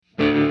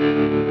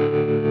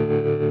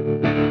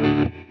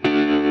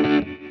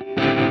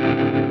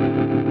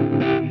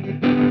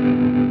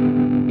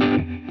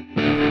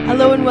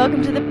and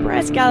welcome to the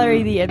Press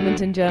Gallery, the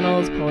Edmonton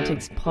Journal's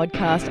politics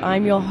podcast.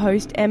 I'm your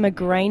host, Emma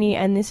Graney,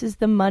 and this is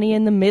the Money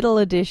in the Middle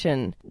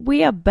edition.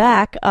 We are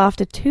back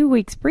after 2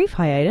 weeks' brief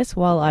hiatus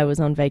while I was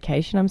on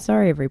vacation. I'm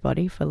sorry,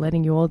 everybody, for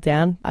letting you all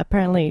down.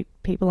 Apparently,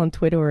 people on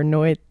Twitter were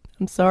annoyed.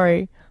 I'm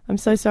sorry. I'm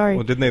so sorry.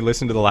 Well, didn't they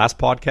listen to the last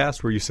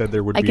podcast where you said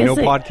there would be no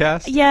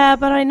podcast? Yeah,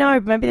 but I know.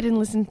 Maybe they didn't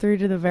listen through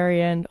to the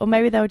very end. Or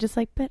maybe they were just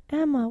like, but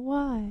Emma,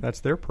 why? That's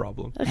their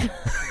problem.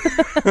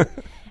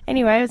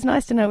 Anyway, it was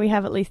nice to know we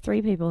have at least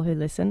 3 people who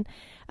listen.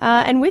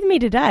 And with me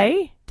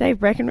today, Dave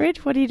Breakenridge.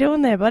 What are you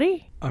doing there,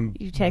 buddy? I'm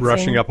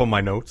brushing up on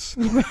my notes.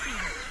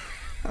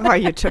 Oh,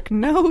 you took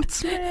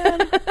notes,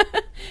 man.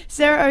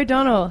 Sarah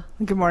O'Donnell.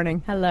 Good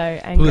morning. Hello.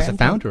 And who is the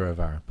founder of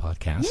our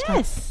podcast.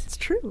 Yes. It's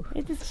true.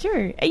 It is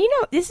true. You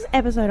know, this is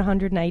episode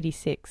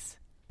 186.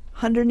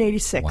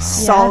 186 wow.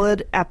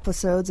 solid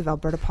episodes of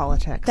Alberta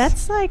politics.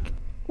 That's like,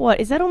 what,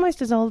 is that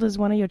almost as old as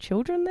one of your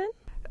children then?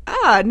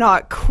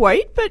 Not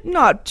quite, but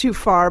not too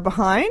far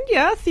behind.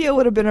 Yeah, Theo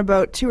would have been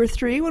about 2 or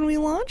 3 when we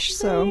launched.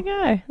 So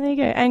There you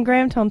go. And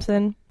Graham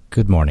Thomson.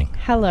 Good morning.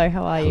 Hello,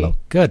 how are you? Hello.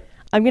 Good.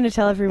 I'm going to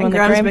tell everyone and that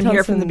Graham's Graham been Thomson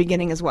here from the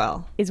beginning as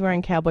well. Is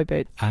wearing cowboy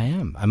boots. I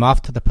am. I'm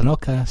off to the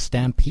Ponoka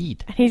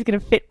Stampede. And he's going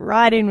to fit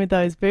right in with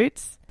those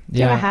boots. Do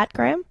you have a hat,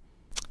 Graham?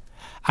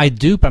 I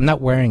do, but I'm not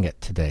wearing it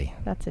today.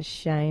 That's a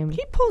shame.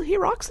 He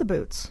rocks the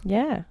boots.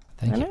 Yeah.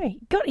 Thank you. I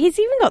know. He's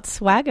even got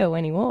swagger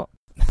when he walks.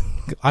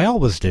 I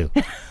always do.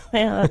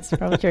 Yeah, that's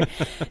probably true.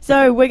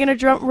 So we're going to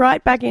jump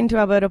right back into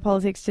Alberta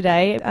politics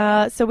today.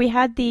 So we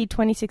had the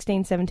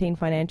 2016-17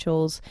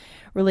 financials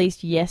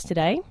released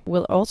yesterday.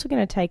 We're also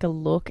going to take a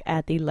look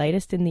at the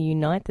latest in the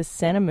Unite the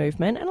Centre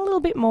movement and a little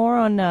bit more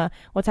on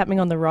what's happening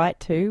on the right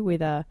too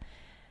with a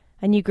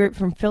new group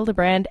from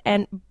Filderbrand.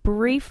 And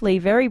briefly,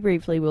 very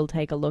briefly, we'll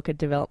take a look at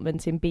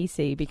developments in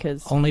BC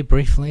because... Only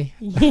briefly?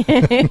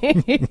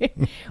 Yeah.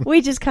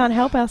 We just can't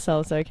help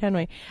ourselves though, can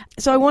we?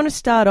 So I want to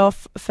start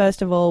off,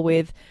 first of all,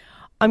 with...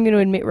 I'm going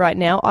to admit right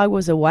now, I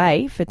was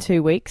away for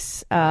 2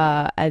 weeks,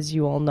 as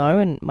you all know,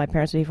 and my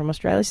parents are here from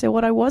Australia, so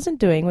what I wasn't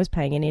doing was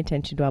paying any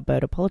attention to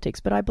Alberta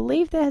politics, but I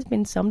believe there has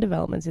been some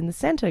developments in the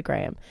centre,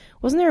 Graham.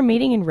 Wasn't there a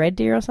meeting in Red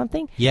Deer or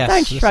something? Yes.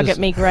 Don't shrug at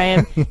me,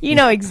 Graham. You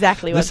know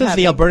exactly what's happening. This is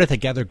the Alberta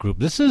Together group.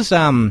 This is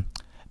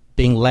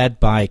being led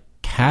by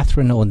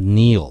Catherine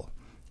O'Neill,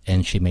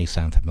 and she may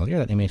sound familiar.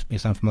 That name may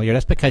sound familiar.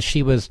 That's because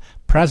she was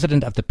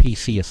president of the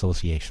PC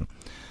Association,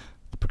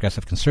 the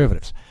Progressive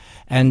Conservatives.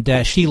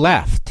 And she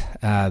left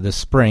this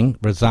spring,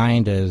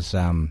 resigned as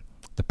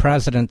the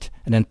president,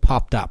 and then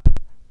popped up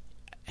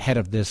head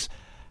of this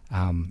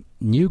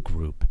new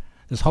group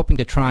that's hoping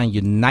to try and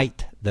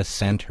unite the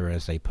centre,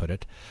 as they put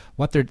it.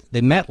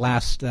 They met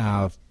last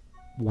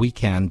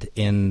weekend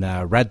in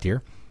Red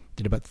Deer,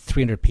 did about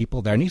 300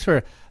 people there. And these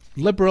were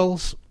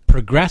liberals,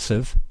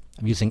 progressive,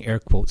 I'm using air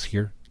quotes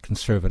here,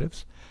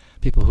 conservatives,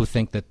 people who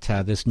think that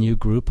this new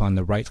group on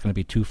the right is going to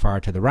be too far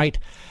to the right,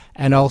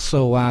 and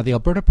also the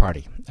Alberta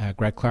Party.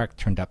 Greg Clark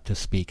turned up to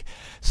speak.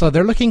 So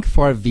they're looking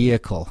for a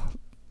vehicle,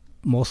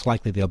 most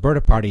likely the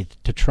Alberta Party,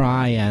 to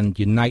try and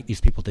unite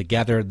these people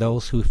together,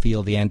 those who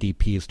feel the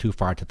NDP is too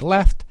far to the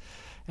left,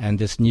 and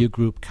this new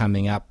group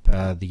coming up,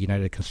 the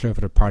United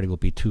Conservative Party, will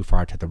be too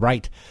far to the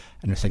right.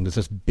 And they're saying there's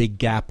this big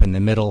gap in the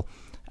middle.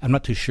 I'm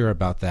not too sure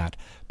about that,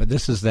 but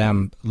this is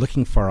them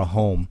looking for a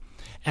home.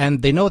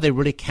 And they know they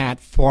really can't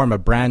form a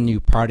brand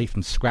new party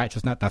from scratch.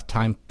 There's not enough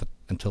time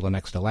until the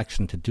next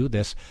election to do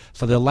this.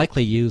 So they'll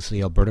likely use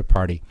the Alberta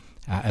Party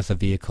as a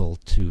vehicle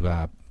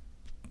to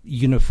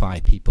unify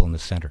people in the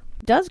centre.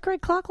 Does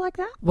Greg Clark like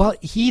that? Well,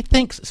 he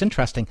thinks, it's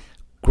interesting,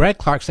 Greg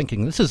Clark's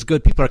thinking, this is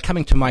good, people are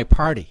coming to my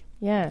party.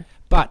 Yeah.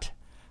 But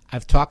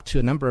I've talked to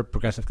a number of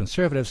progressive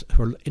conservatives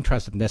who are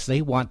interested in this.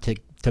 They want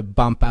to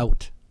bump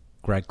out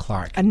Greg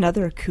Clark.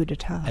 Another coup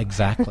d'etat.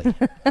 Exactly.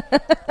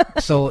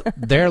 So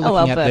they're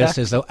looking at this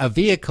as a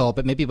vehicle,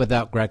 but maybe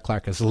without Greg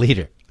Clark as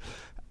leader.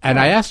 And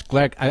I asked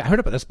Greg, I heard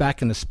about this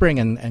back in the spring,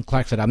 and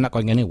Clark said, I'm not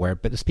going anywhere.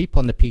 But there's people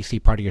in the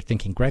PC party are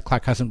thinking Greg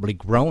Clark hasn't really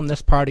grown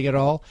this party at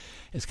all.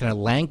 It's kind of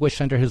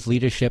languished under his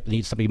leadership. It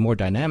needs somebody more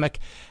dynamic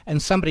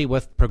and somebody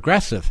with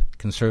progressive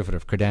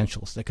conservative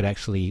credentials that could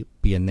actually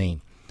be a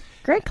name.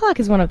 Greg Clark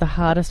is one of the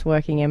hardest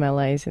working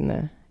MLAs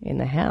in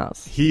the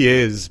House. He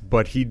is,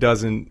 but he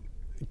doesn't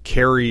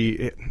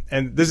carry,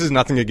 and this is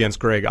nothing against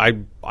Greg.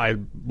 I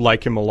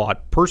like him a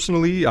lot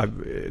personally.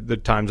 The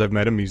times I've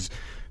met him, he's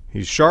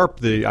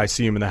sharp. I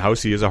see him in the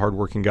House. He is a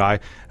hardworking guy,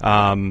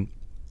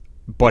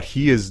 but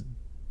he is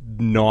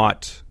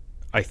not,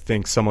 I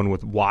think, someone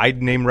with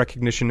wide name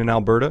recognition in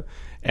Alberta.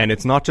 And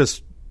it's not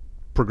just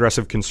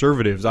progressive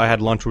conservatives. I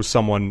had lunch with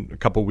someone a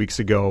couple weeks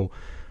ago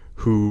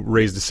who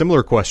raised a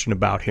similar question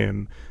about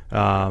him,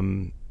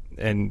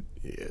 and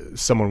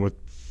someone with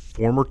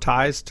former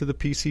ties to the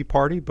PC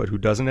party, but who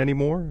doesn't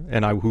anymore,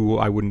 and who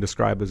I wouldn't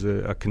describe as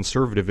a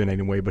conservative in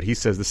any way, but he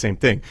says the same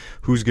thing.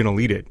 Who's going to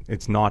lead it?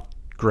 It's not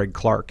Greg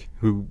Clark.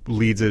 who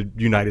leads a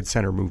United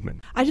Centre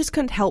movement. I just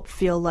couldn't help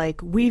feel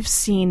like we've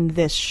seen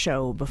this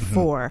show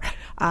before.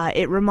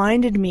 It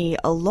reminded me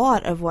a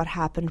lot of what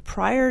happened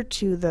prior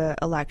to the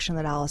election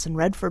that Alison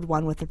Redford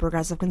won with the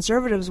Progressive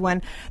Conservatives,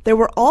 when there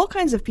were all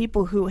kinds of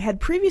people who had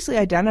previously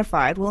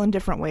identified, well, in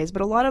different ways,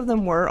 but a lot of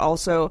them were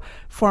also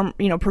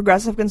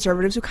Progressive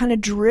Conservatives who kind of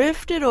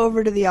drifted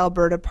over to the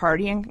Alberta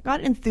Party and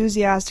got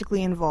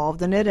enthusiastically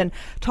involved in it and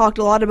talked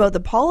a lot about the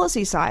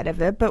policy side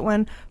of it. But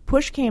when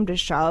push came to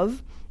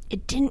shove,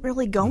 it didn't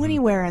really go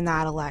anywhere in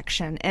that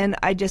election. And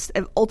I just,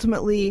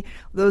 ultimately,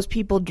 those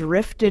people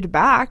drifted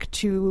back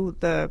to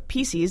the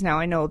PCs. Now,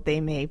 I know they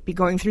may be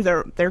going through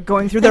they're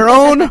going through their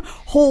own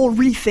whole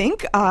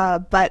rethink,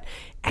 but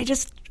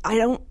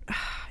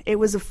it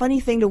was a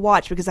funny thing to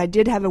watch because I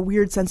did have a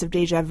weird sense of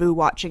deja vu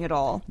watching it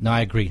all. No,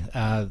 I agree.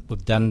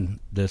 We've done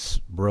this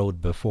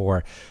road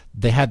before.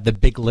 They had the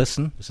big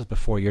listen. This is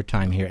before your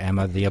time here,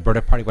 Emma. The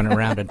Alberta Party went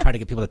around and tried to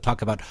get people to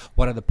talk about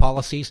what are the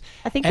policies.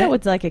 I think that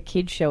was like a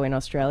kids show in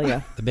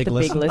Australia. The Big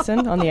Listen. Big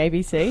Listen on the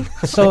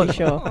ABC. So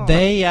sure.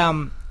 They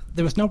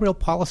there was no real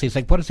policies.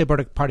 Like, what does the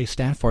Alberta Party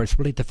stand for? It's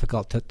really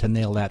difficult to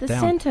nail that the down.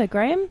 Centre,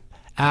 Graham.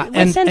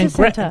 And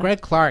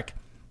Greg Clark,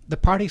 the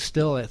party's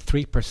still at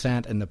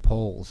 3% in the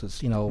polls.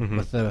 It's,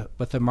 with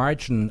the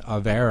margin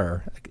of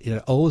error,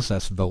 it owes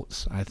us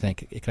votes. I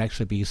think it could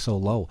actually be so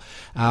low.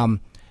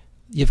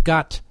 You've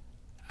got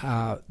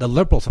the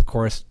Liberals, of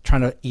course,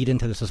 trying to eat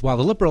into this as well.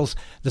 The Liberals,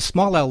 the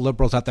small L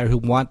Liberals out there who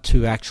want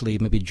to actually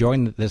maybe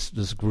join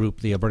this group,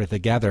 the Alberta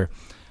Together,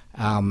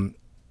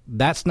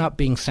 that's not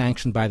being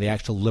sanctioned by the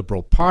actual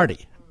Liberal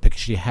Party,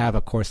 because you have,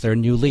 of course, their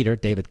new leader,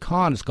 David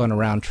Conn, is going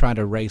around trying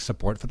to raise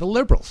support for the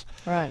Liberals.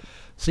 Right.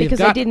 So because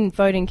they didn't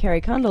vote in Kerry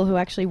Condell, who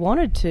actually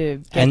wanted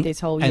to get this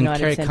whole United Centre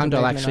movement. And Kerry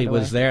Condell actually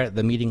was there at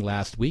the meeting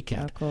last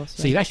weekend. Of course,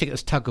 So you actually get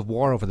this tug of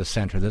war over the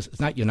centre. It's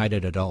not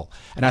united at all.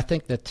 And I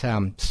think that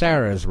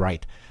Sarah is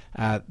right.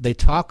 They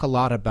talk a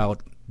lot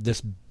about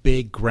this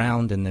big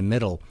ground in the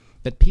middle,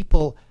 but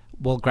people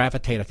will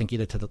gravitate, I think,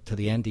 either to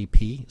the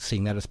NDP,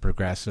 seeing that as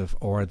progressive,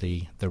 or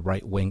the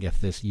right wing.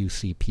 If this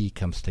UCP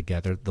comes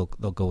together, they'll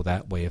go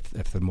that way if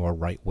they're more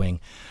right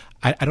wing.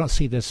 I don't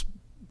see this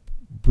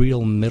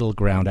real middle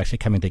ground actually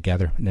coming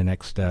together in the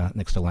next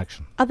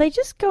election. Are they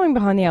just going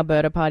behind the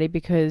Alberta Party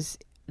because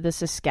the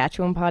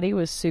Saskatchewan Party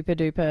was super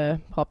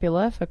duper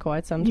popular for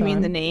quite some time? You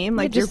mean the name?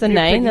 Like just the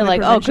name? They're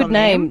like, oh, good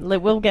name.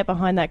 We'll get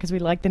behind that because we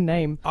like the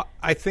name.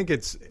 I think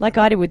it's... like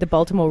I did with the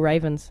Baltimore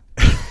Ravens.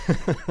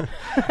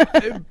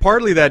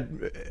 Partly that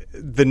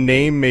the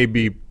name may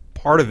be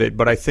part of it,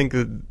 but I think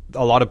that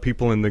a lot of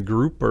people in the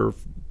group are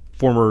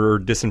former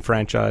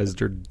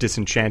disenfranchised or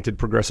disenchanted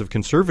progressive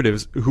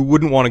conservatives who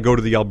wouldn't want to go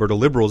to the Alberta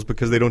Liberals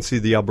because they don't see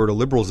the Alberta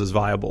Liberals as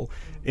viable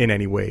in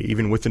any way,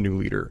 even with the new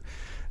leader.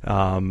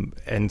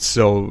 And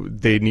so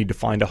they need to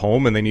find a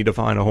home, and they need to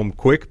find a home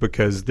quick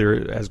because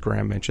there, as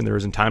Graham mentioned, there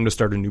isn't time to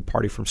start a new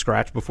party from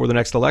scratch before the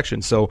next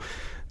election. So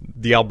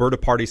the Alberta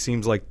Party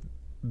seems like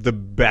the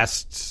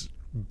best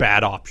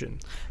bad option.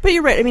 But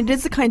you're right. I mean,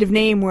 it's the kind of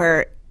name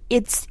where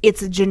it's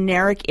a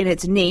generic in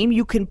its name.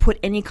 You can put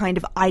any kind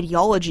of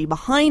ideology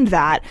behind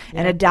that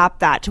and adapt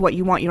that to what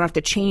you want. You don't have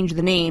to change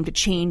the name to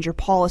change your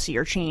policy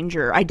or change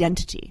your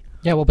identity.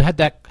 Yeah, well, we had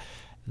that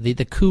the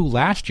coup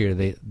last year,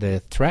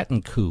 the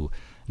threatened coup.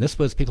 This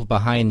was people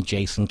behind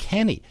Jason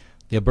Kenney,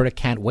 the Alberta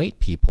Can't Wait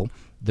people.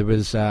 There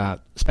was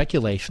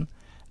speculation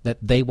that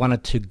they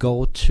wanted to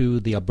go to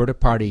the Alberta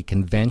Party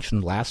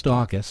convention last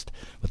August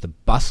with a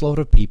busload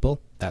of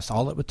people. That's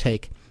all it would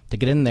take to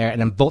get in there and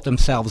then vote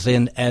themselves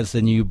in as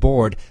the new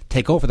board,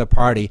 take over the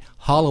party,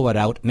 hollow it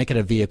out, make it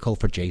a vehicle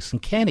for Jason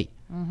Kenney,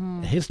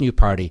 his new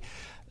party.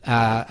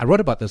 I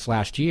wrote about this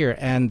last year,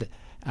 and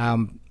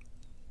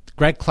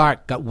Greg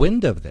Clark got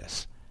wind of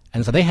this.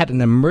 And so they had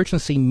an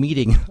emergency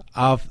meeting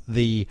of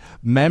the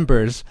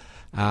members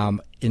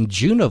in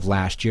June of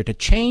last year to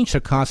change the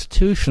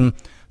constitution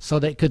so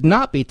that it could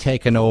not be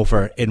taken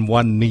over in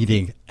one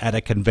meeting at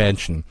a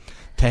convention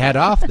to head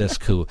off this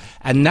coup.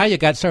 And now you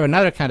got sort of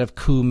another kind of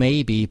coup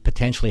maybe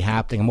potentially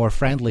happening, a more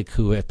friendly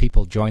coup if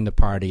people join the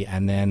party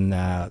and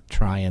then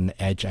try and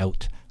edge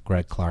out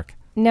Greg Clark.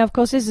 Now, of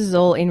course, this is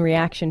all in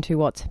reaction to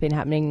what's been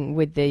happening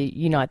with the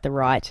Unite the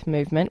Right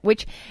movement,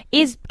 which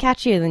is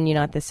catchier than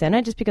Unite the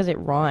Centre just because it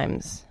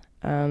rhymes.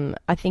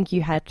 I think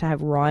you have to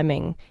have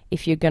rhyming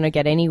if you're going to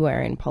get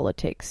anywhere in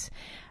politics.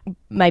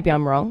 Maybe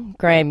I'm wrong.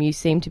 Graham, you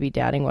seem to be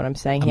doubting what I'm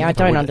saying here. I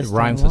don't understand why.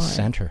 It rhymes with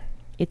centre.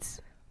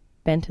 It's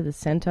bend to the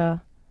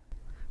centre.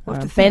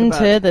 We'll bend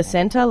to the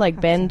centre, like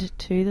bend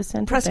to the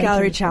centre. Press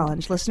gallery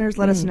challenge. Listeners,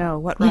 let us know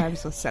what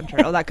rhymes with centre.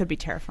 Oh, that could be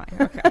terrifying.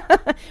 Okay.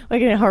 We're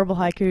getting horrible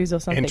haikus or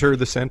something. Enter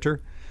the centre?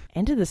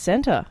 Enter the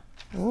centre.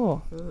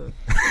 Oh.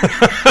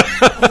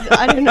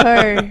 I don't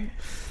know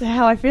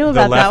how I feel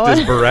about that one.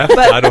 The left is bereft.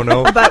 I don't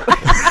know.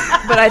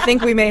 But I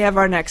think we may have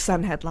our next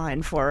Sun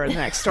headline for the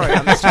next story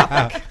on this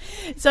topic.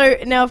 So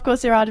now, of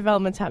course, there are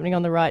developments happening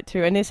on the right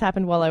too, and this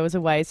happened while I was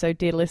away. So,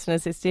 dear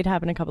listeners, this did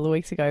happen a couple of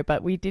weeks ago,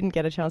 but we didn't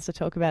get a chance to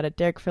talk about it.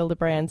 Derek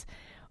Fildebrands,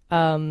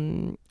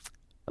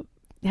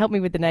 help me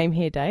with the name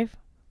here, Dave.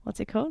 What's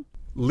it called?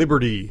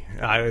 Liberty.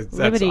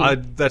 Liberty.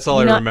 That's all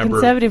I remember.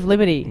 Conservative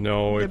Liberty.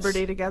 No, it's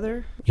Liberty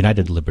Together?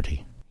 United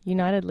Liberty.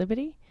 United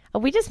Liberty? Are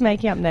we just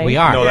making up names? We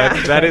are. No,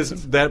 that is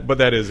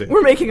it.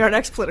 We're making our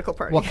next political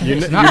party. Well,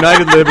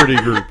 United Liberty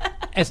Group.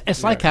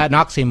 It's like an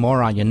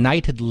oxymoron.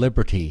 United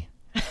Liberty,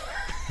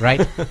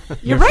 right?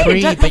 You're right,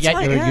 free, that's but yet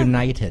right, you're yeah.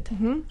 united.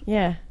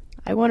 Yeah.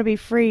 I want to be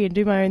free and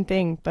do my own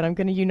thing, but I'm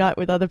going to unite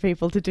with other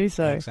people to do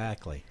so.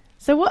 Exactly.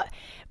 So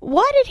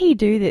why did he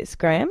do this,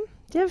 Graham?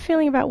 Do you have a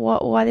feeling about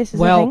why this is a thing?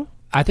 Well,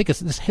 I think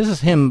this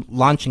is him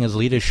launching his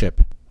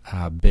leadership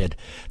bid.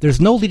 There's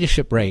no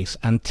leadership race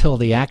until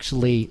they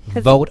actually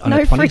vote on the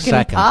 22nd. No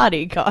freaking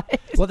party, guys.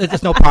 Well,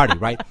 there's no party,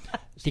 right?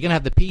 So you're going to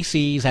have the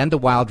PCs and the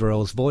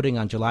Wildrose voting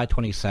on July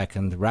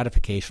 22nd, the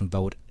ratification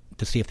vote,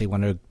 to see if they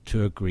want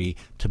to agree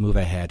to move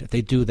ahead. If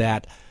they do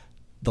that,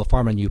 they'll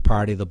form a new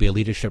party. There'll be a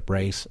leadership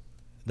race.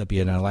 There'll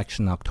be an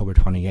election October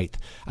 28th.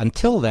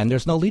 Until then,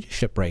 there's no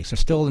leadership race. They're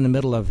still in the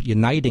middle of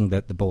uniting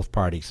the both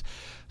parties.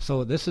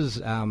 So this is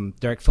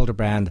Derek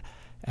Fildebrand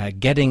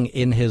getting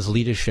in his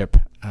leadership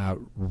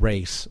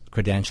race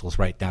credentials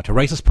right now to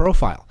raise his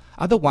profile.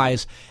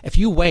 Otherwise, if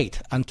you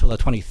wait until the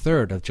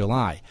 23rd of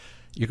July,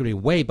 you're going to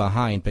be way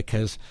behind,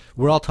 because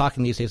we're all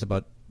talking these days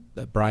about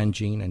Brian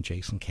Jean and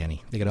Jason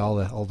Kenney. They get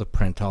all the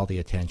print, all the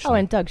attention. Oh,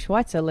 and Doug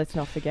Schweitzer, let's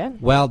not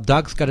forget. Well,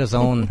 Doug's got his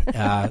own.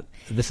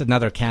 This is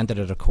another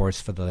candidate, of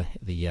course, for the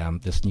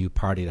this new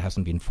party that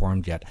hasn't been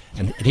formed yet,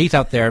 and he's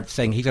out there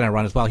saying he's going to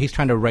run as well. He's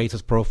trying to raise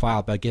his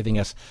profile by giving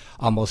us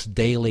almost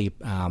daily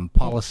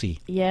policy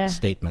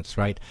statements,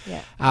 right?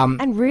 Yeah.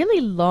 And really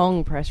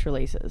long press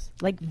releases,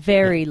 like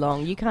very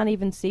long. You can't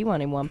even see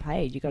one in one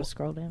page. You got to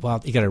scroll down.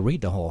 Well, you got to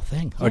read the whole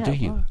thing, or do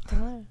you? Well, I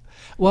don't know.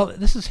 Well,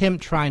 this is him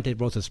trying to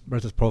raise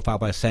his profile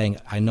by saying,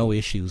 I know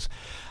issues.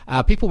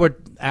 People were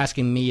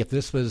asking me if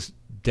this was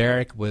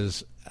Derek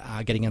was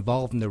getting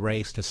involved in the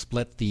race to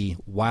split the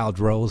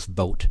Wildrose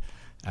vote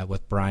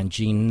with Brian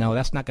Jean. No,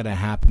 that's not going to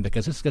happen,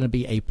 because this is going to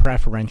be a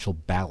preferential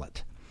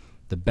ballot.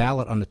 The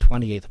ballot on the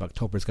 28th of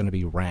October is going to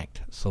be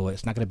ranked, so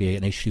it's not going to be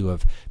an issue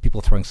of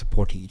people throwing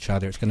support to each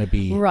other. It's going to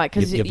be right,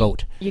 because you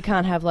vote. You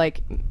can't have,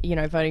 like,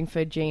 voting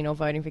for Jean or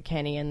voting for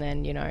Kenny, and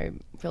then,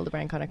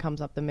 Fildebrand kind of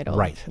comes up the middle.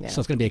 Right. Yeah. So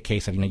it's going to be a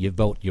case of, you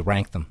vote, you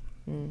rank them.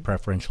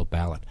 Preferential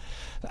ballot.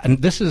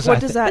 And this is... What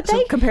does that...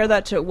 So compare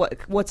that to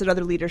what's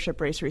another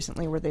leadership race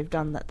recently where they've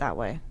done that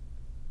way?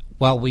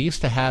 Well, we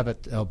used to have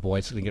it... Oh, boy,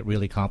 it's going to get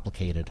really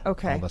complicated all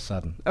of a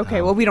sudden.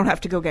 Okay, well, we don't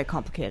have to go get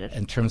complicated.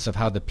 In terms of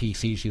how the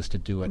PCs used to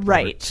do it.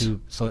 Right.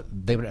 So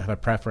they would have a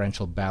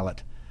preferential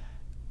ballot.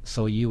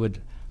 So you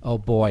would... Oh,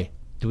 boy.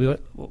 Do we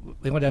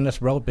went down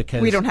this road?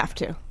 Because... We don't have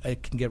to.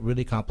 It can get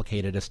really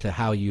complicated as to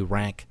how you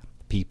rank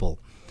people.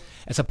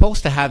 As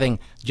opposed to having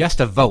just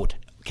a vote.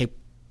 Okay,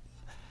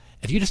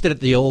 if you just did it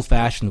the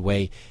old-fashioned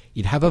way,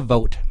 you'd have a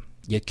vote,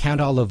 you'd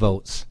count all the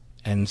votes,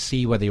 and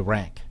see where they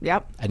rank.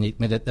 Yep. And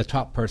the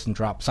top person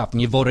drops off,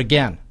 and you vote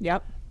again.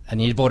 Yep.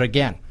 And you vote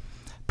again.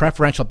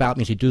 Preferential ballot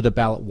means you do the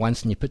ballot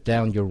once, and you put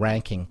down your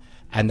ranking,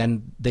 and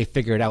then they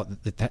figure it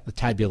out, the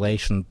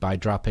tabulation, by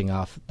dropping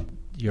off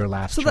your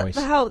last choice.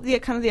 So the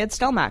Ed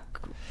Stelmach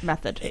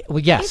method. Well,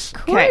 yes.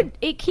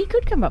 He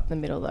could come up the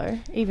middle, though,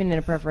 even in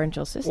a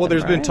preferential system. Well,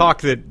 there's been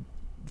talk that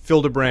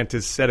Fildebrand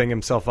is setting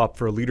himself up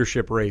for a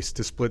leadership race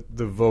to split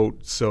the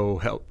vote,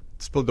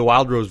 split the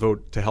Wildrose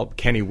vote to help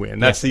Kenny win.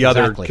 That's the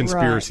other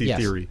conspiracy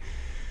theory.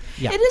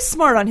 Yeah. It is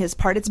smart on his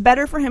part. It's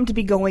better for him to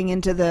be going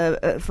into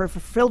for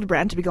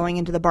Fildebrand to be going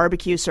into the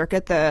barbecue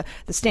circuit, the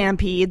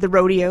stampede, the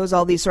rodeos,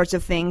 all these sorts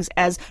of things,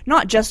 as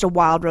not just a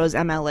Wildrose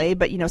MLA,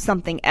 but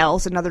something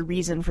else, another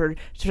reason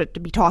to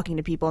be talking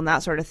to people and that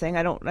sort of thing.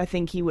 I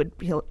think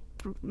he'll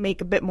make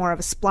a bit more of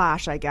a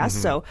splash, I guess.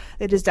 Mm-hmm. So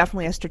it is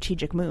definitely a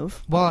strategic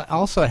move. Well,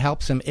 also it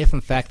helps him if,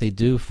 in fact, they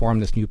do form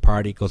this new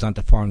party, goes on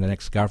to form the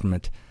next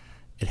government.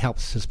 It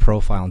helps his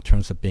profile in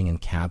terms of being in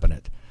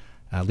cabinet.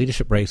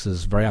 Leadership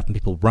races, very often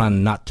people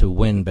run not to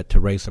win, but to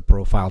raise a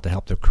profile to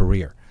help their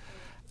career.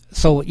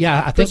 So, yeah,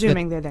 I think...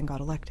 Presuming they then got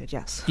elected,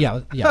 yes.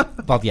 Yeah.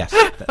 Well, yes.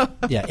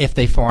 If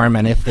they form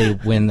and if they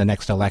win the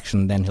next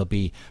election, then he'll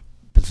be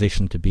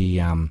positioned to be...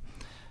 and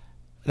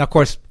of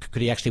course,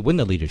 could he actually win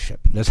the leadership?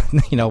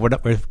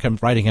 We're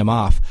writing him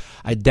off.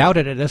 I doubt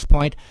it at this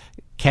point.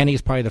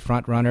 Kenny's probably the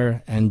front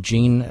runner, and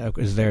Jean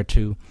is there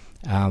too.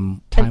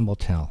 Time will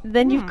tell.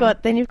 Then you've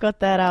got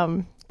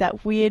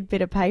that weird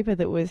bit of paper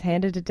that was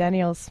handed to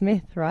Danielle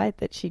Smith, right?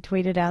 That she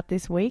tweeted out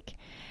this week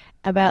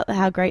about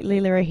how great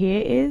Leela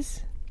Rahir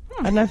is.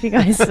 I don't know if you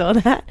guys saw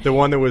that. The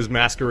one that was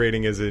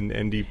masquerading as an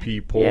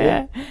NDP poll.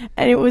 Yeah,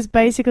 and it was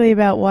basically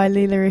about why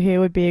Leela Rahir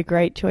would be a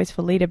great choice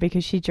for leader,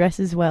 because she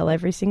dresses well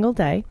every single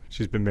day.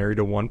 She's been married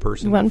to one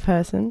person. One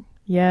person.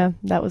 Yeah,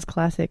 that was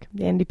classic.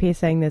 The NDP is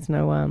saying there's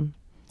no,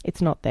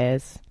 it's not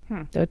theirs.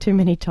 There were too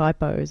many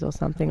typos or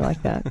something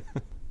like that.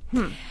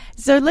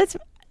 So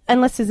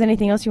unless there's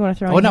anything else you want to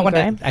throw in. I want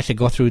to actually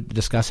go through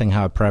discussing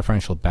how a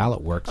preferential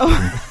ballot works.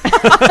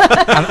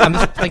 I'm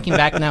just thinking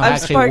back now. I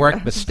actually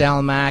worked with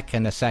Stelmach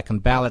and the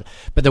second ballot,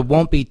 but there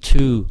won't be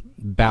two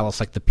ballots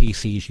like the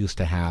PCs used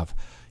to have.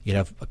 You'd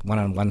have one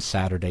on one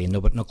Saturday, and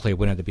no clear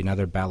winner. There'd be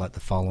another ballot the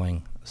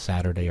following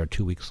Saturday or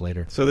 2 weeks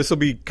later. So this will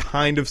be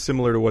kind of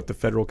similar to what the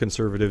federal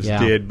Conservatives Yeah.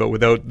 did, but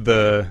without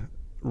the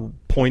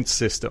point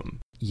system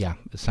Yeah,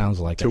 it sounds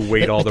like to it.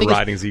 weight all the thing is,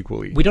 ridings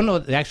equally. we don't know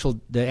the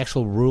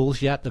actual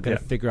rules yet. They're going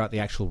to figure out the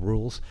actual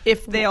rules.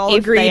 If they all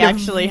If agree they to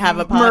actually have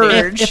a party.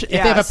 merge, If they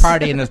have a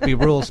party and there's be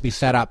rules to be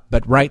set up,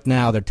 but right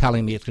now they're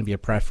telling me it's going to be a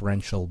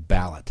preferential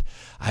ballot.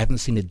 I haven't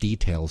seen the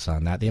details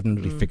on that. They haven't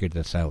really figured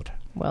this out.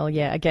 Well,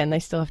 yeah, again, they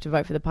still have to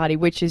vote for the party,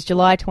 which is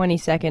July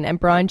 22nd. And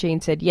Brian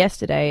Jean said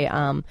yesterday,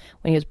 when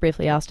he was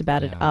briefly asked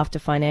about it after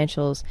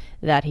financials,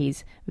 that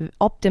he's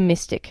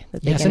optimistic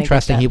that they're Yeah, it's gonna get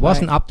interesting. that He vote.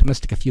 wasn't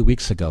optimistic a few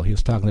weeks ago. He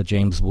was talking to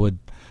James Wood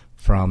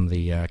from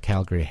the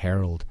Calgary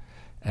Herald,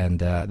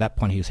 and at that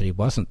point he said he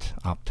wasn't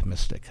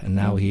optimistic, and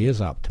now he is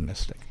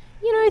optimistic.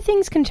 You know,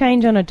 things can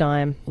change on a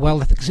dime. Well,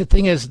 the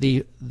thing is,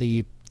 the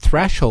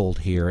threshold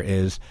here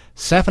is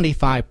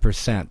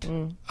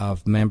 75%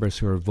 of members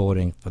who are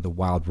voting for the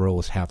Wild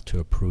Rose have to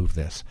approve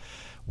this,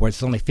 where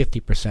it's only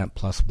 50%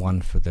 plus one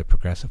for the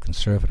Progressive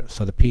Conservatives.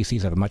 So the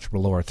PCs have a much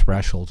lower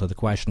threshold. So the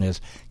question is,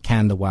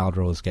 can the Wild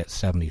Rose get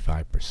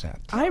 75%?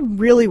 I'm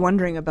really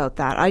wondering about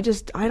that. I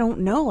don't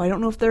know. I don't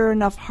know if there are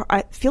enough.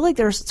 I feel like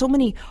there's so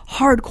many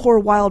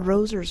hardcore Wild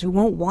Rosers who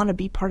won't want to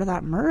be part of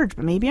that merge,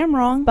 but maybe I'm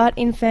wrong. But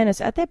in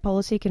fairness, at their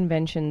policy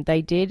convention,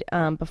 they did,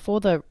 before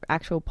the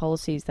actual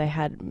policies, they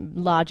had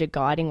larger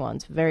guiding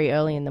ones very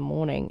early in the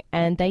morning,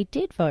 and they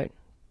did vote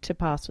to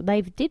pass.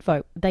 They did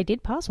vote. They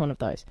did pass one of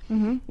those.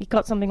 Mm-hmm. It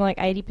got something like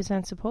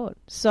 80% support.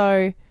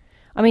 So,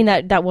 I mean,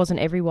 that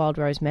wasn't every Wild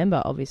Rose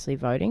member obviously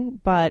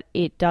voting, but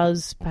it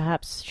does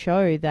perhaps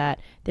show that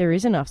there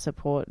is enough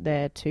support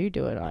there to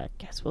do it. I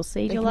guess we'll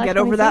see. They July can get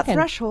over that 22nd.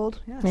 threshold.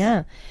 Yes.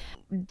 Yeah.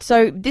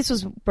 So this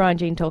was Brian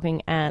Jean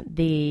talking at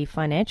the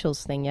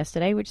financials thing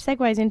yesterday, which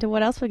segues into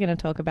what else we're going to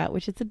talk about,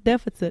 which is the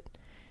deficit.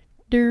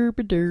 Big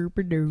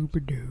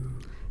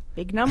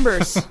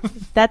numbers.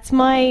 That's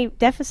my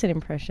deficit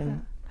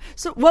impression.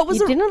 So what was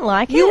You didn't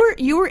like you it?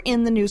 You were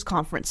in the news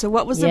conference. So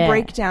what was the Yeah.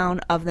 breakdown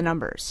of the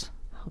numbers?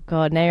 Oh,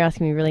 God, now you're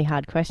asking me really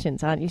hard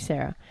questions, aren't you,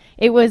 Sarah?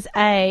 It was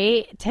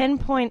a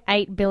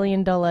 $10.8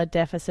 billion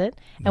deficit,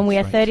 and we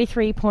are That's right.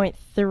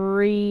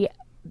 $33.3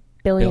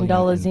 billion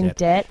Billion in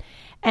debt.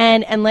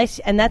 And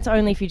that's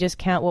only if you just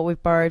count what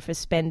we've borrowed for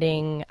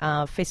spending,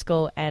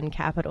 fiscal and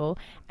capital.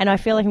 And I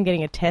feel like I'm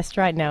getting a test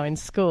right now in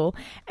school.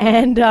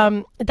 And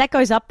that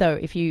goes up, though,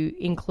 if you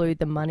include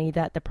the money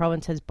that the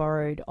province has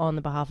borrowed on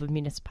the behalf of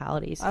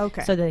municipalities.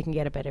 Okay. So that they can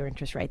get a better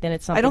interest rate. Then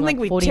it's something I don't like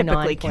think we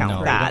typically 49.3. count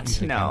No, that.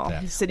 we don't No, count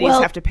that. cities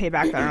Well- have to pay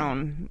back their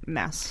own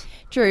mess.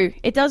 True.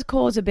 It does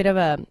cause a bit of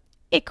a...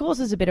 It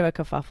causes a bit of a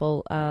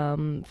kerfuffle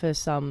for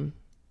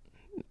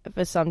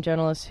some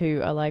journalists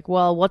who are like,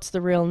 well, what's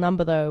the real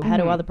number, though? How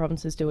do other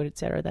provinces do it,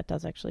 etc.? That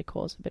does actually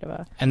cause a bit of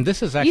a... And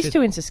this is actually Used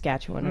to in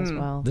Saskatchewan as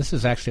well. This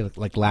is actually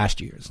like last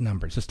year's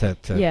numbers, just to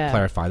Yeah.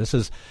 clarify. This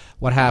is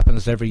what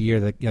happens every year.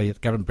 The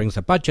government brings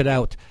a budget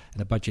out,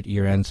 and the budget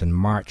year ends in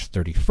March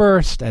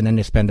 31st, and then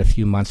they spend a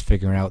few months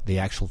figuring out the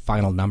actual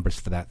final numbers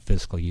for that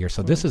fiscal year.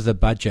 So this is the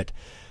budget,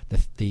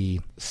 the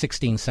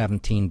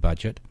 16-17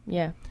 budget,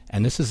 Yeah.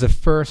 and this is the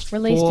first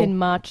Released full, in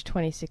March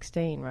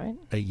 2016, right?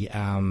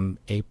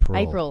 April.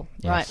 April.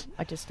 Yes. Right.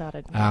 I just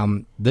started.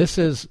 This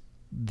is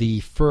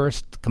the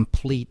first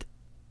complete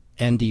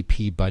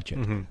NDP budget.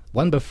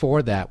 One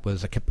before that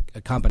was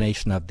a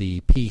combination of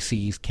the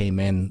PCs came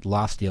in,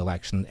 lost the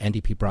election.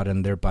 NDP brought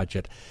in their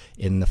budget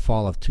in the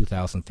fall of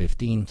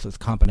 2015. So it's a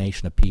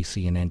combination of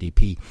PC and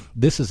NDP.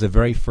 This is the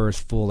very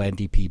first full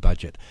NDP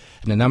budget.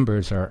 And the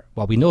numbers are,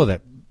 well, we know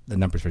that the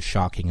numbers are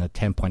shocking, a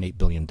 $10.8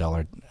 billion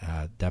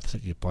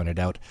deficit, you pointed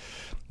out.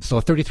 So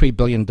a $33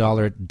 billion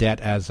debt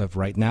as of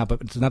right now,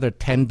 but it's another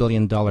 $10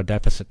 billion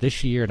deficit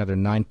this year, another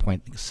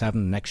 9.7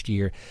 next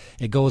year.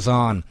 It goes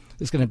on.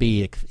 There's going to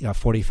be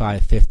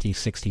 45, 50,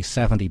 60,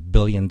 70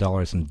 billion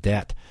dollars in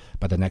debt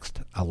by the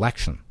next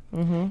election.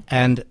 Mm-hmm.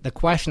 And the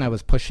question I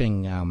was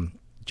pushing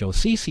Joe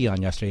Ceci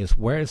on yesterday is,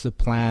 where is the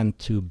plan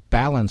to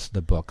balance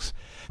the books?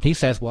 And he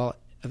says, well,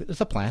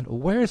 there's a plan.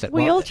 Where is it?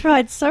 we well, all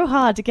tried so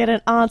hard to get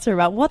an answer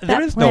about what there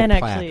that is plan no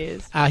plan. actually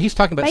is. He's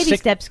talking about Baby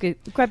steps.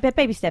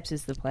 Baby steps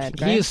is the plan.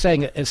 He is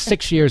saying it's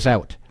 6 years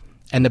out,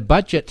 and the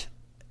budget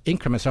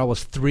increments are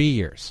always 3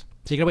 years.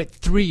 So you got to wait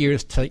 3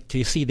 years till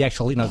you see the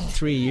actual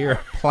 3-year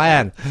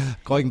plan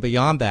going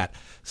beyond that.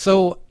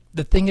 So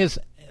the thing is,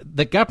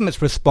 the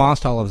government's response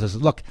to all of this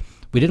is, look,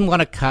 we didn't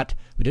want to cut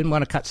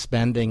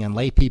spending and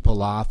lay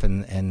people off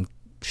and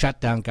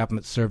shut down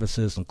government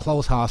services and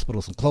close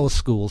hospitals and close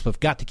schools. We've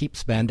got to keep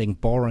spending,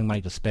 borrowing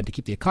money to spend to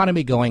keep the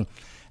economy going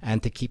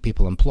and to keep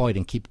people employed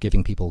and keep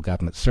giving people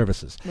government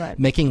services, Right.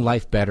 making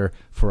life better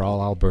for all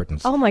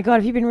Albertans. Oh my God!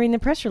 Have you been reading the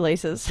press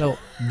releases? So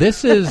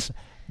this is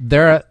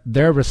their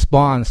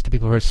response to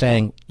people who are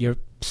saying you're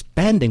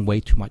spending way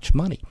too much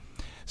money.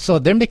 So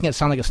they're making it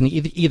sound like it's an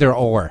either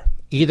or.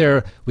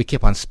 Either we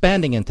keep on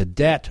spending into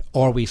debt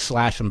or we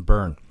slash and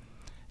burn.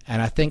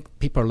 And I think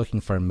people are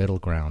looking for a middle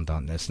ground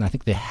on this. And I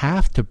think they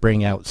have to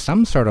bring out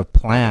some sort of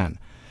plan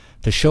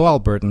to show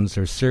Albertans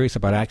they're serious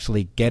about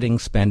actually getting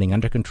spending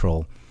under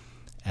control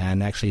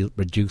and actually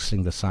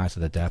reducing the size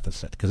of the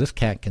deficit, because this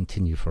can't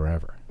continue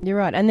forever. You're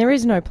right, and there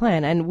is no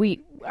plan. And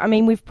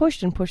we've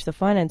pushed the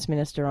finance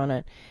minister on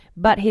it,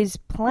 but his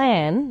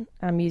plan,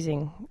 I'm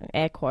using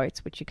air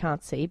quotes, which you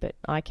can't see, but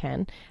I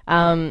can.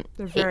 They're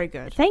very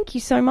good. Thank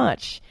you so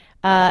much.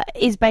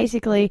 Is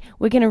basically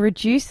we're going to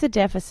reduce the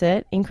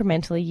deficit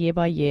incrementally year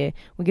by year.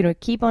 We're going to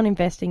keep on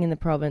investing in the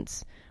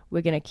province.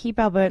 We're going to keep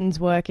Albertans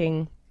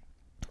working,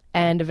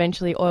 and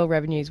eventually oil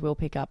revenues will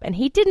pick up. And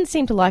he didn't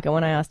seem to like it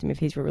when I asked him if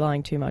he's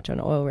relying too much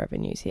on oil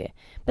revenues here.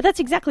 But that's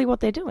exactly what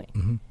they're doing.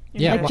 Mm-hmm.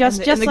 Yeah, in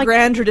the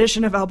grand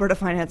tradition of Alberta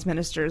finance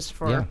ministers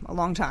for a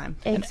long time.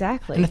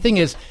 Exactly. And the thing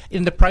is,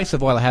 the price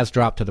of oil has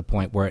dropped to the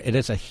point where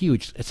it's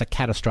a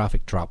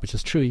catastrophic drop, which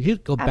is true. You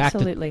go back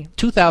to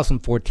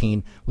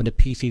 2014 when the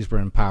PCs were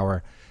in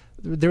power.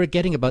 They were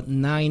getting about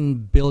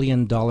 $9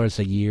 billion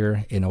a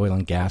year in oil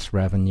and gas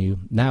revenue.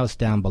 Now it's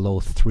down below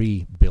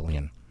 $3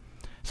 billion.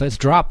 So it's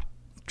dropped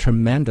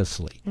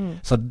tremendously.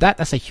 So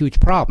that's a huge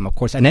problem, of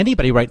course. And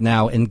anybody right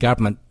now in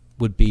government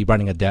would be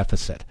running a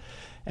deficit.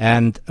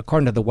 And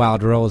according to the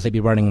Wild Rose, they'd be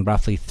running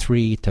roughly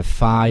 $3 to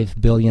 $5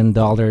 billion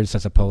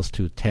as opposed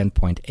to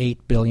 $10.8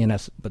 billion,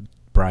 as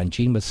Brian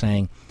Jean was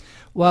saying.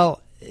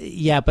 Well,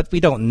 yeah, but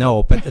we don't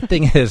know. But the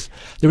thing is,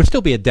 there would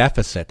still be a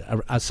deficit,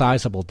 a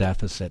sizable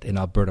deficit in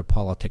Alberta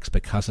politics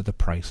because of the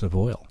price of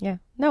oil. Yeah,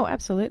 no,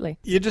 absolutely.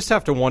 You just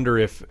have to wonder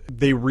if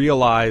they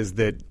realize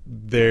that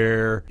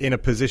they're in a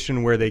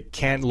position where they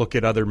can't look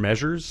at other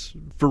measures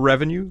for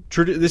revenue.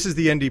 This is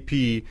the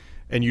NDP,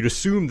 and you'd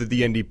assume that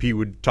the NDP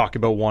would talk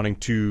about wanting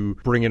to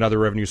bring in other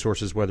revenue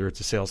sources, whether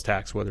it's a sales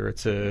tax, whether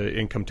it's an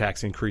income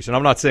tax increase. And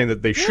I'm not saying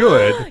that they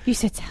should. You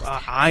said sales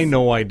tax. I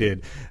know I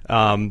did.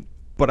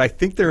 But I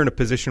think they're in a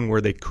position where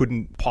they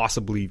couldn't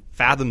possibly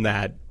fathom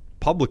that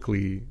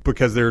publicly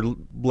because they're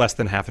less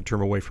than half a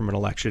term away from an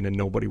election, and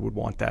nobody would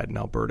want that in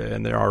Alberta.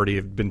 And they already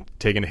have been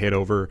taking a hit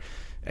over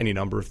any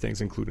number of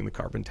things, including the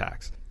carbon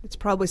tax. It's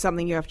probably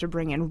something you have to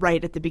bring in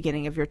right at the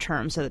beginning of your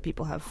term so that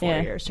people have 4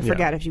 years to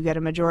forget if you get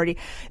a majority.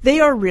 They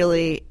are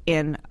really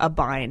in a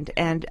bind.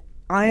 And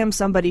I am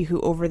somebody who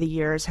over the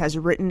years has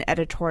written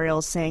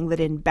editorials saying that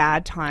in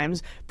bad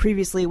times,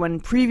 previously when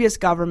previous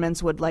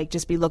governments would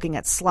just be looking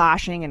at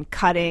slashing and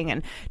cutting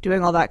and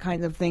doing all that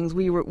kind of things,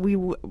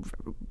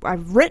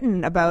 I've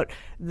written about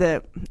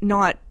the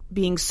not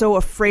being so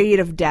afraid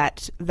of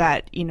debt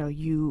that,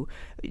 you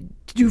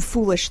do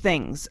foolish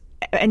things.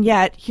 And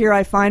yet here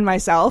I find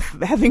myself,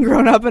 having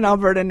grown up in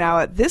Alberta now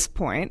at this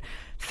point,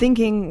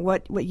 thinking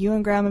what you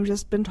and Graham have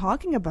just been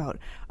talking about.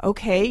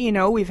 Okay,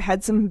 we've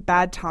had some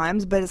bad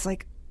times, but it's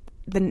like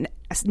the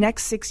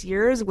next 6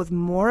 years with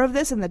more of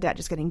this and the debt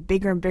just getting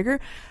bigger and bigger.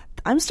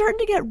 I'm starting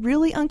to get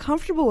really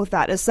uncomfortable with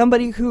that. As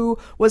somebody who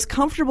was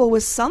comfortable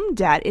with some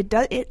debt,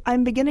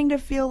 I'm beginning to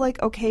feel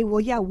like, okay, well,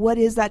 yeah, what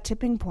is that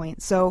tipping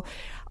point? So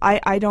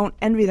I don't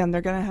envy them.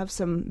 They're going to have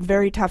some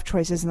very tough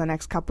choices in the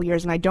next couple of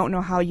years, and I don't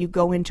know how you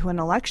go into an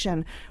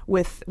election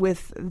with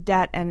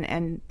debt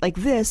and like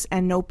this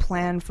and no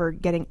plan for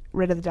getting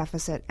rid of the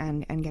deficit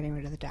and getting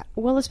rid of the debt.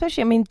 Well,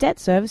 especially, debt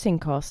servicing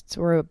costs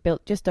were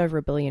just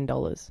over $1 billion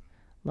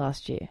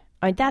last year.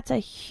 That's a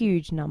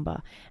huge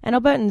number. And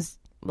Albertans,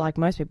 like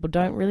most people,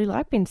 don't really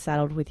like being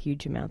saddled with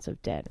huge amounts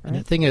of debt. Right? And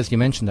the thing is, you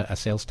mentioned a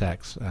sales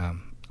tax.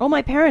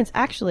 My parents,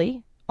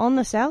 actually, on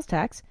the sales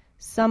tax,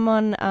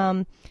 someone...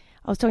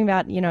 I was talking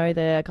about,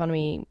 the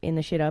economy in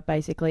the shitter,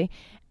 basically.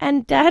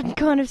 And Dad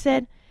kind of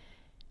said,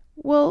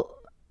 well,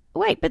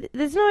 wait, but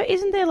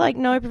isn't there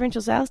no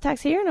provincial sales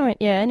tax here? And I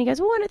went, yeah. And he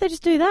goes, well, why don't they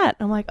just do that?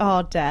 I'm like,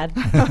 oh, Dad,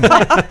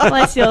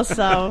 bless your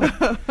soul.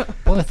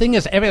 Well, the thing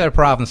is, every other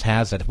province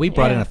has it. If we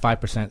brought in a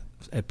 5%,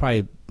 it'd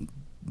probably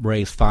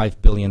raise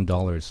 $5 billion,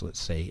 let's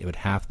say. It would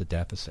halve the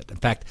deficit. In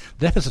fact,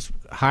 the deficit's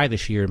high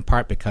this year in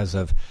part because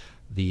of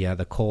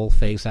the coal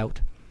phase out.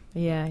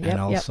 Yeah, and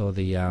also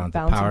the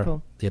balancing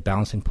pool. The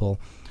balancing pool.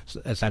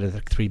 So it's at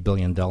 $3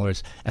 billion.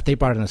 If they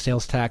brought in a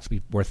sales tax, it'd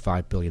be worth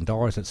 $5 billion.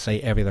 Let's say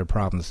every other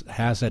province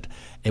has it.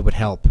 It would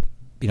help,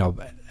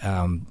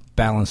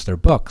 balance their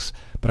books.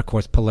 But of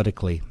course,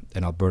 politically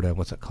in Alberta,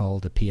 what's it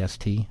called? The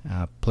PST,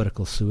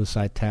 political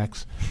suicide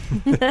tax.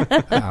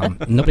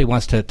 Nobody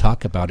wants to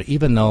talk about it,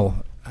 even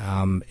though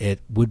it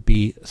would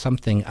be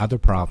something other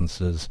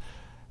provinces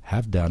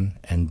have done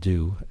and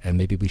do, and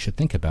maybe we should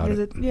think about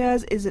it.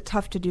 Is it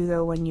tough to do,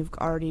 though, when you've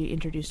already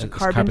introduced a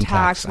carbon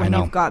tax, when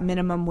you've got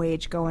minimum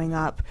wage going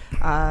up,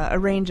 a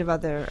range of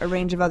other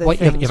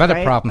things, if other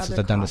right? provinces other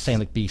have done the costs. same,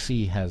 like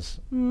BC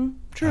has.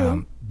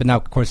 True. But now,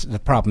 of course, the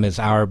problem is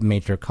our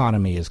major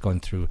economy is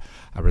going through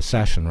a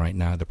recession right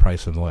now, the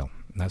price of oil.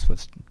 And that's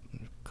what's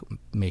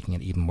making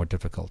it even more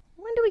difficult.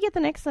 When do we get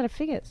the next set of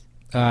figures?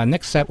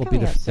 Next set will be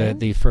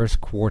the first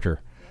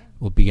quarter.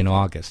 Will be in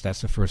August.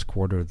 That's the first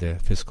quarter of the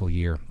fiscal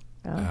year.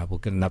 We'll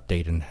get an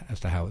update as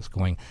to how it's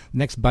going.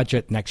 Next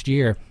budget next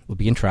year will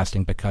be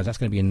interesting because that's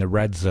going to be in the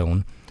red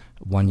zone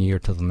 1 year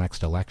till the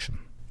next election.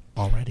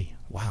 Already.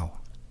 Wow.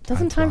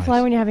 Doesn't time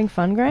fly when you're having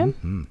fun, Graham?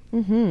 Mm-hmm.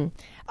 Mm-hmm.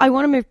 I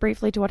want to move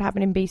briefly to what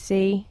happened in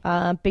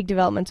BC. Big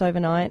developments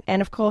overnight.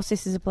 And, of course,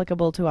 this is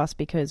applicable to us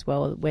because,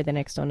 well, we're the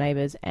next-door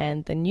neighbours.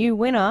 And the new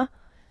winner,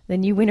 the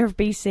new winner of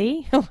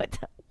BC.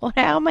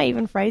 How am I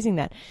even phrasing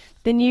that?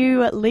 The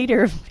new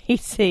leader of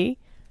BC.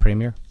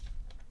 Premier.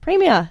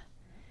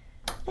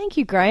 Thank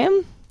you,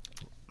 Graham.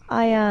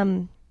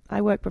 I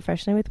work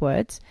professionally with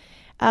words.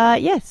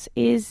 Yes,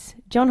 is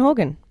John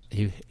Horgan.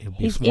 He'll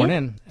be sworn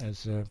in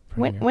as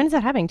Premier. When is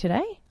that happening?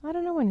 Today? I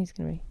don't know when he's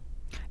going to be.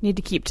 Need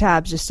to keep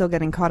tabs. Just still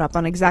getting caught up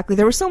on exactly.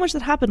 There was so much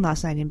that happened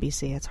last night in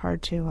BC. It's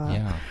hard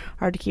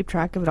to keep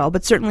track of it all.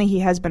 But certainly he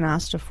has been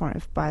asked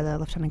by the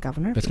Lieutenant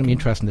Governor. But it's going to be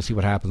interesting to see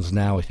what happens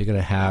now if you're going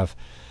to have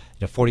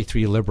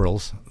 43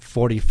 Liberals,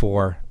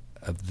 44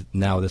 of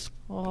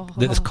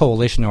this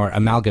coalition or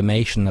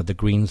amalgamation of the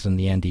Greens and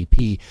the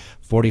NDP,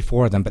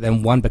 44 of them, but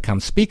then one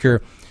becomes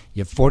Speaker.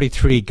 You have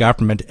 43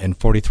 government and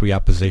 43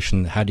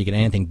 opposition. How do you get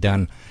anything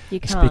done? The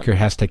Speaker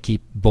has to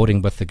keep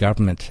voting with the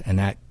government, and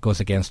that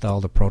goes against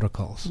all the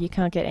protocols. You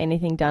can't get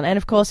anything done. And,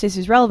 of course, this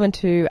is relevant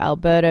to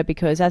Alberta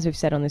because, as we've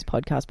said on this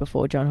podcast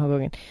before, John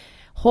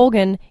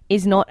Horgan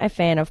is not a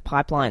fan of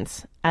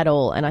pipelines at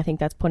all, and I think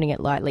that's putting it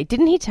lightly.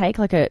 Didn't he take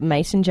like a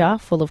mason jar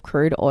full of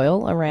crude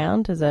oil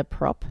around as a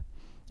prop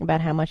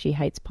about how much he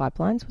hates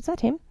pipelines? Was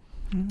that him?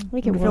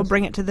 He'll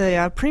bring it to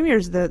the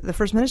Premier's, the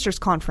First Minister's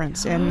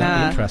conference. That'd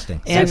be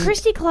interesting. So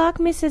Christy Clark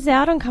misses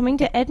out on coming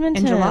to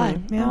Edmonton. In July.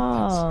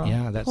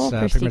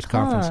 That's Premier's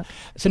conference.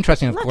 It's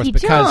interesting, of course,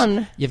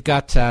 because you've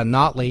got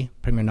Notley.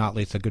 Premier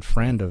Notley is a good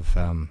friend of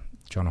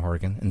John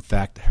Horgan. In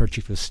fact, her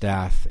chief of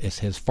staff is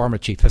his former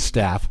chief of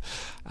staff,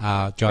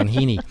 John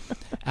Heaney.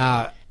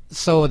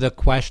 So the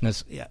question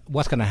is,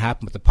 what's going to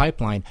happen with the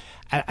pipeline?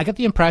 I got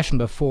the impression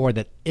before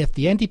that if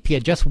the NDP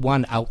had just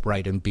won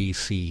outright in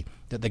BC,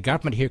 that the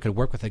government here could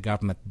work with the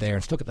government there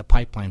and still get the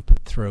pipeline put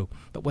through.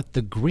 But with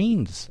the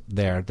Greens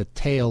there, the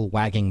tail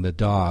wagging the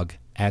dog,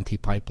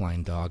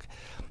 anti-pipeline dog,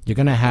 you're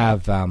going to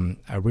have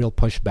a real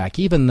pushback,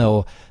 even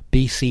though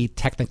BC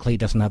technically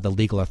doesn't have the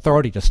legal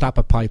authority to stop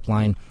a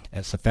pipeline,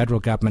 as the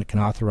federal government can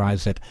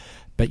authorize it.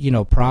 But,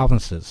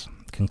 provinces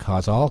can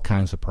cause all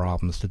kinds of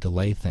problems to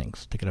delay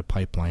things, to get a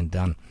pipeline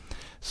done.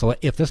 So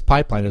if this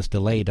pipeline is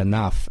delayed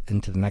enough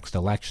into the next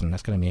election,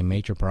 that's going to be a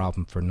major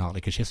problem for Notley,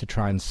 because she has to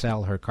try and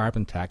sell her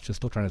carbon tax. She's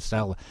still trying to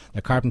sell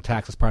the carbon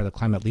tax as part of the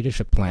Climate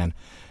Leadership Plan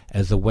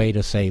as a way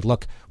to say,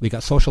 look, we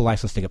got social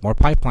license to get more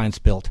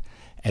pipelines built,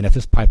 and if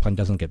this pipeline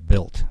doesn't get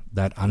built,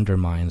 that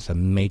undermines a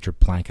major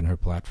plank in her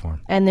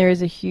platform. And there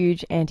is a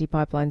huge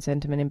anti-pipeline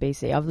sentiment in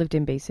BC. I've lived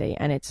in BC,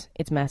 and it's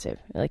massive.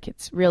 Like,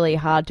 it's really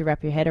hard to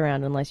wrap your head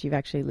around unless you've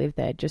actually lived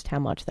there, just how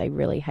much they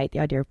really hate the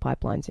idea of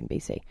pipelines in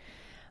BC.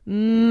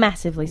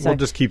 Massively so. We'll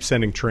just keep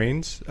sending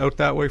trains out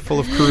that way full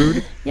of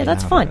crude.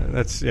 That's fun.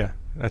 That's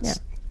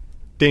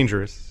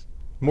dangerous.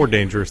 More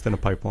dangerous than a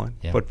pipeline,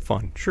 but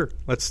fun. Sure.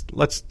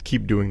 Let's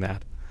keep doing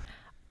that.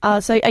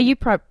 So are you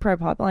pro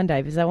pipeline,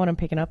 Dave? Is that what I'm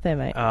picking up there,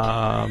 mate?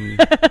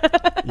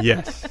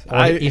 Yes.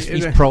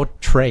 He's pro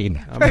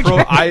train.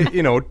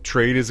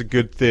 Trade is a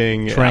good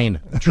thing. Train.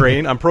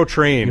 I'm pro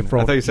train. I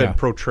thought you said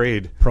pro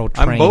trade. Pro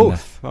train. I'm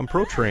both. I'm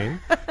pro train.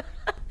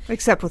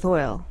 Except with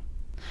oil.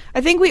 I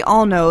think we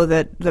all know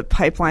that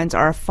pipelines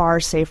are a far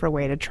safer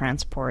way to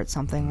transport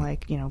something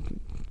like,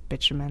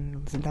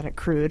 bitumen, synthetic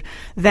crude,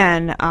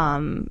 than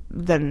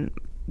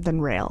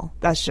rail.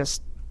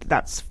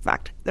 That's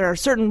fact. There are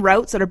certain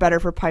routes that are better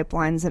for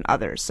pipelines than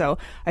others. So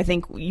I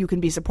think you can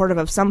be supportive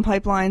of some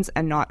pipelines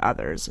and not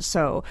others.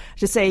 So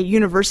to say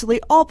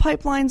universally all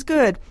pipelines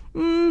good,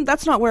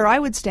 that's not where I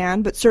would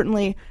stand. But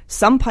certainly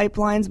some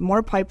pipelines,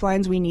 more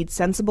pipelines, we need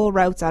sensible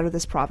routes out of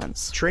this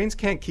province. Trains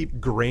can't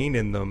keep grain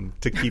in them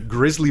to keep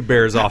grizzly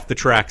bears off the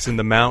tracks in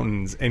the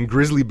mountains, and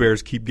grizzly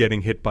bears keep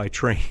getting hit by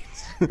trains.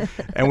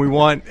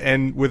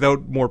 And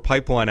without more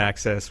pipeline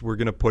access, we're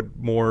going to put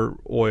more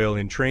oil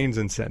in trains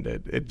and send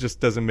it. It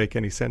just doesn't make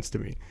any sense to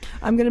me.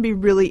 I'm going to be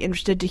really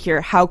interested to hear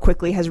how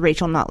quickly has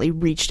Rachel Notley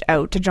reached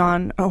out to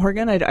John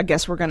Horgan. I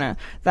guess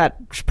that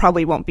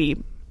probably won't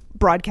be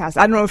broadcast.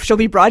 I don't know if she'll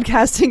be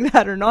broadcasting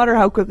that or not, or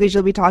how quickly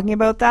she'll be talking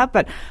about that,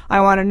 but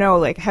I want to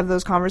know, have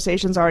those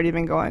conversations already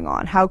been going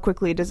on? How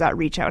quickly does that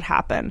reach out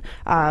happen?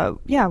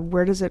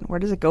 Where does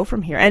it go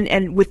from here?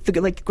 And with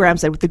like Graham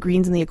said, with the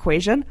Greens in the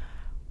equation,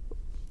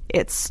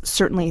 it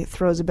certainly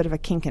throws a bit of a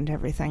kink into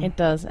everything. It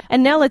does.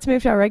 And now let's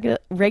move to our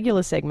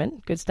regular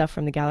segment, Good Stuff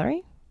from the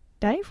Gallery.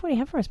 Dave, what do you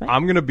have for us, mate?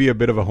 I'm going to be a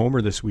bit of a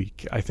homer this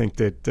week. I think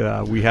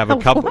that we have a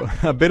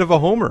bit of a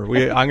homer.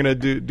 I'm going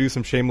to do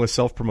some shameless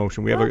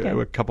self-promotion. We have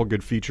a couple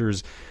good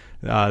features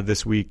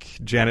this week.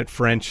 Janet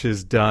French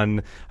has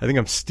done, I think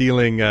I'm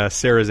stealing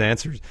Sarah's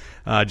answers.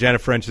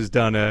 Janet French has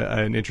done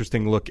an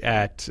interesting look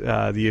at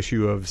the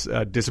issue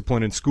of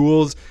discipline in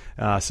schools,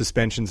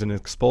 suspensions and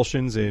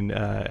expulsions in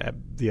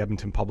the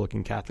Edmonton Public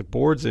and Catholic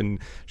boards. And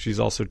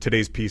she's also,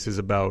 today's piece is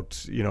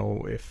about,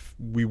 if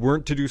we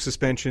weren't to do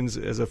suspensions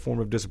as a form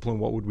of discipline,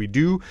 what would we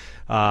do?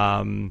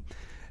 And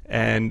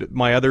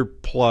my other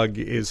plug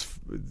is,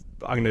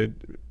 I'm going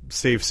to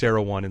save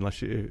Sarah one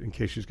in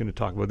case she's going to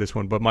talk about this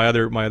one. But my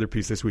other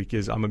piece this week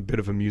is, I'm a bit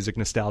of a music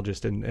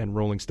nostalgist, and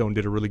Rolling Stone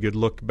did a really good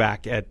look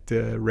back at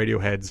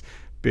Radiohead's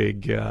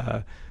big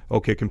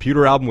Okay,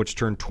 Computer album, which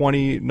turned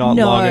 20 not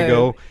long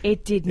ago.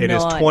 It did It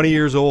not. is 20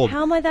 years old.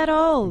 How am I that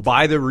old?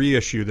 Buy the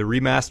reissue. The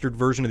remastered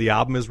version of the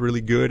album is really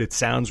good. It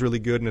sounds really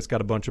good, and it's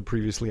got a bunch of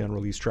previously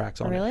unreleased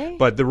tracks on Really? it.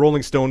 But the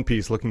Rolling Stone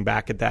piece, looking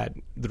back at that,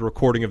 the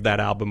recording of that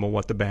album and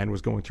what the band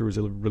was going through, is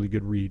a really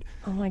good read.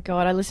 Oh my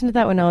God, I listened to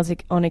that when I was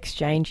on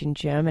exchange in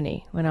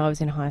Germany when I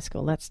was in high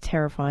school. That's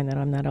terrifying that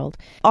I'm that old.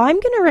 I'm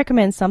going to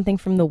recommend something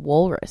from The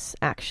Walrus,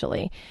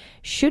 actually.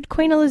 Should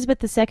Queen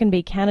Elizabeth II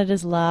be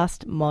Canada's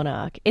last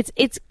monarch?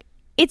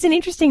 It's an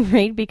interesting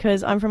read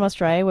because I'm from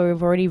Australia, where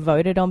we've already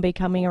voted on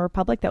becoming a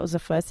republic. That was the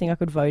first thing I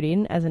could vote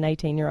in as an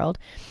 18-year-old,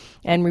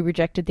 and we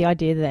rejected the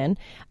idea then.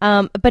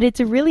 But it's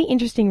a really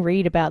interesting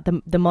read about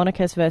the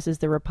monarchist versus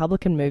the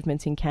Republican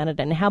movements in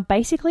Canada, and how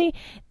basically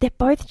they're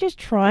both just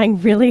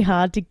trying really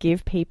hard to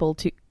give people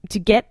to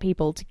get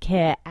people to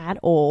care at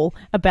all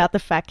about the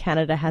fact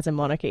Canada has a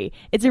monarchy.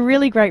 It's a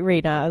really great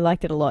read. I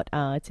liked it a lot.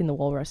 It's in The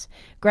Walrus.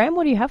 Graham,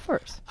 what do you have for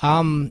us?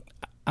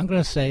 I'm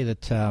going to say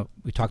that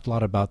we talked a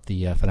lot about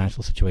the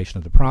financial situation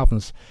of the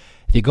province.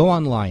 If you go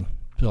online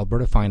to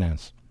Alberta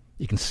Finance,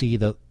 you can see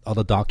all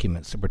the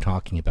documents that we're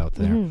talking about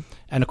there. Mm-hmm.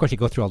 And, of course, you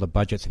go through all the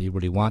budgets if you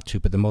really want to,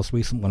 but the most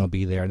recent one will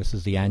be there, and this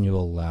is the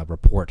annual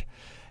report.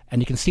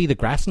 And you can see the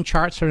graphs and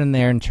charts are in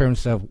there in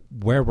terms of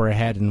where we're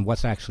headed and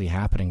what's actually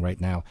happening right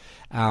now.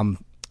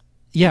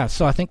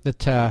 So I think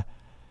that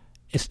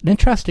it's an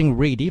interesting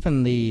read,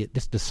 even the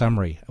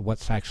summary of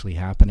what's actually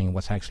happening and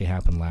what's actually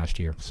happened last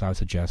year. So I would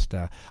suggest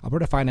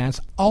Alberta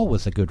Finance,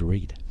 always a good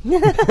read.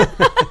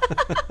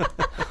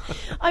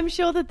 I'm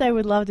sure that they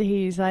would love to hear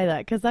you say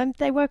that, because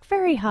they work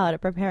very hard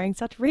at preparing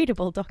such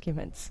readable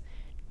documents.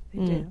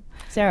 They do.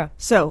 Sarah?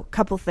 So,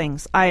 couple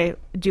things. I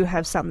do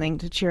have something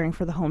to cheering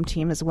for the home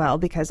team as well,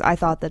 because I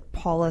thought that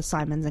Paula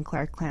Simons and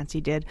Claire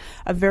Clancy did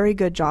a very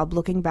good job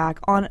looking back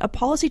on a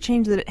policy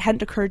change that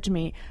hadn't occurred to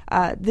me.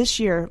 This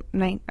year,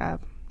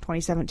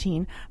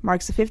 2017,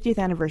 marks the 50th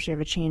anniversary of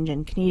a change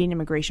in Canadian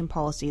immigration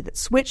policy that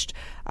switched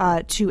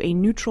to a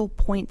neutral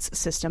points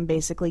system,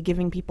 basically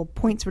giving people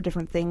points for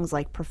different things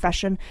like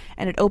profession,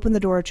 and it opened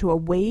the door to a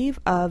wave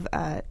of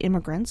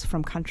immigrants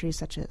from countries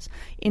such as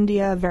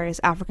India, various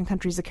African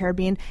countries, the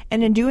Caribbean,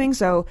 and in doing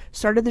so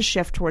started the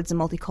shift towards the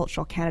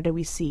multicultural Canada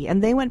we see.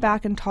 And they went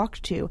back and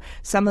talked to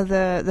some of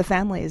the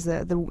families,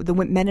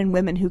 the men and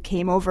women who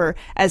came over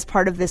as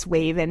part of this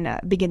wave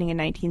beginning in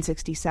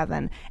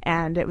 1967,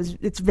 and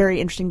it's very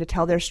interesting to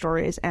tell their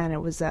stories, and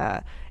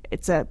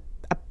it's a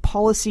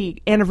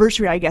policy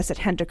anniversary, I guess. It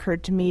hadn't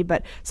occurred to me,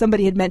 but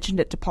somebody had mentioned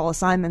it to Paula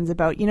Simons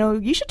about,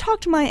 you should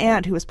talk to my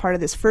aunt who was part of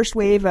this first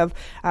wave of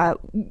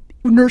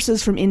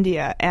nurses from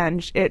India,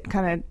 and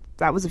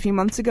that was a few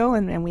months ago,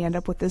 and we end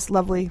up with this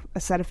lovely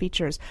set of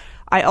features.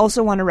 I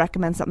also want to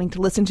recommend something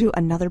to listen to,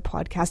 another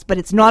podcast, but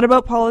it's not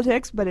about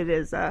politics, but it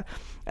is,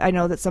 I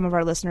know that some of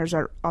our listeners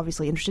are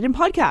obviously interested in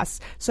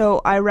podcasts,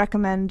 so I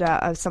recommend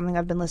something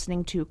I've been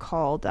listening to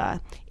called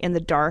In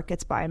the Dark.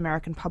 It's by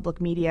American Public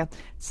Media.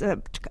 It's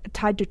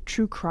tied to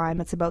true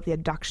crime. It's about the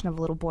abduction of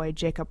a little boy,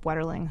 Jacob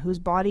Wetterling, whose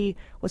body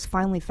was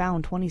finally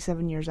found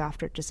 27 years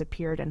after it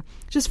disappeared, and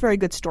just very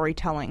good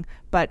storytelling,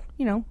 but,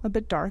 a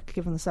bit dark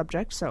given the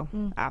subject, so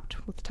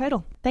apt with the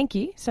title. Thank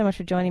you so much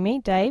for joining me,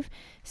 Dave,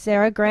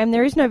 Sarah, Graham.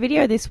 There is no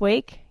video this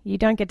week. You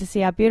don't get to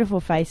see our beautiful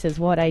faces.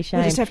 What a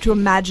shame. You just have to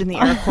imagine the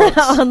air quotes.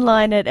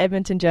 Online at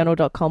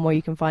edmontonjournal.com, where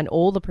you can find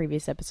all the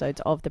previous episodes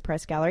of the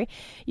Press Gallery.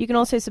 You can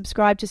also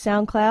subscribe to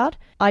SoundCloud,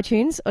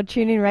 iTunes, or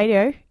TuneIn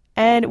Radio.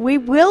 And we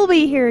will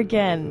be here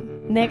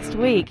again next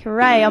week.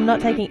 Hooray, I'm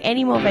not taking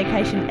any more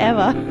vacation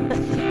ever.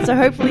 So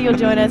hopefully you'll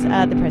join us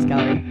at the Press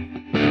Gallery.